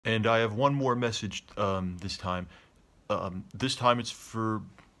And I have one more message this time. This time it's for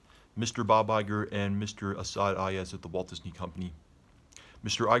Mr. Bob Iger and Mr. Asad Ayaz at the Walt Disney Company.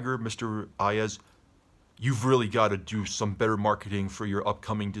 Mr. Iger, Mr. Ayaz, you've really got to do some better marketing for your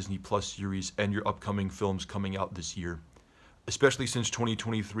upcoming Disney Plus series and your upcoming films coming out this year. Especially since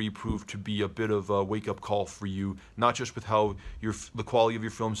 2023 proved to be a bit of a wake-up call for you, not just with how the quality of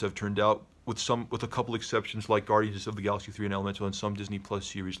your films have turned out, with a couple exceptions like Guardians of the Galaxy 3 and Elemental, and some Disney Plus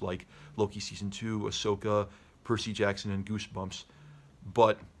series like Loki Season 2, Ahsoka, Percy Jackson, and Goosebumps.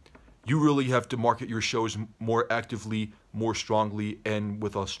 But you really have to market your shows more actively, more strongly, and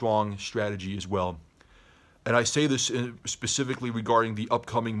with a strong strategy as well. And I say this specifically regarding the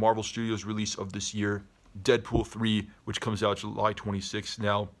upcoming Marvel Studios release of this year, Deadpool 3, which comes out July 26th.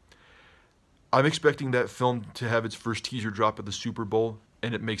 Now, I'm expecting that film to have its first teaser drop at the Super Bowl,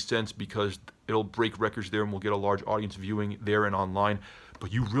 and it makes sense because it'll break records there and we'll get a large audience viewing there and online.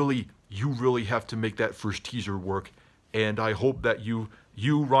 But you really have to make that first teaser work. And I hope that you,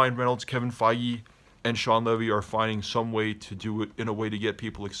 Ryan Reynolds, Kevin Feige, and Sean Levy are finding some way to do it in a way to get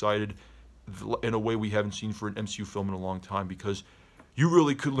people excited, in a way we haven't seen for an MCU film in a long time, because you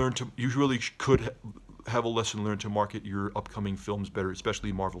really could have a lesson learned to market your upcoming films better,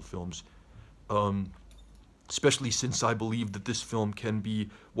 especially Marvel films. Especially since I believe that this film can be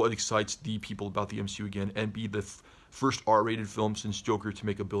what excites the people about the MCU again, and be the first R-rated film since Joker to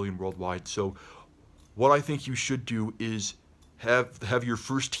make $1 billion worldwide. So what I think you should do is have your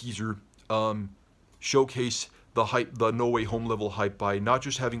first teaser showcase the hype, the No Way Home level hype, by not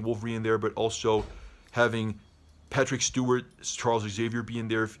just having Wolverine in there, but also having Patrick Stewart, Charles Xavier be in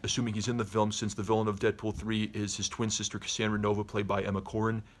there, assuming he's in the film, since the villain of Deadpool 3 is his twin sister Cassandra Nova, played by Emma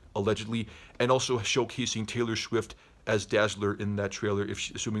Corrin, allegedly, and also showcasing Taylor Swift as Dazzler in that trailer,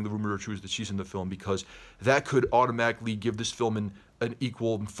 assuming the rumor are true that she's in the film, because that could automatically give this film an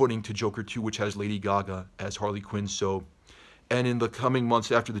equal footing to Joker 2, which has Lady Gaga as Harley Quinn. So, and in the coming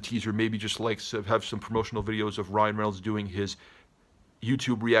months after the teaser, maybe just like have some promotional videos of Ryan Reynolds doing his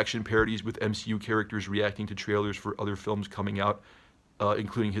YouTube reaction parodies with MCU characters reacting to trailers for other films coming out,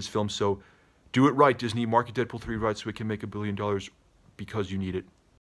 including his film. So do it right, Disney. Market Deadpool 3 right so it can make $1 billion, because you need it.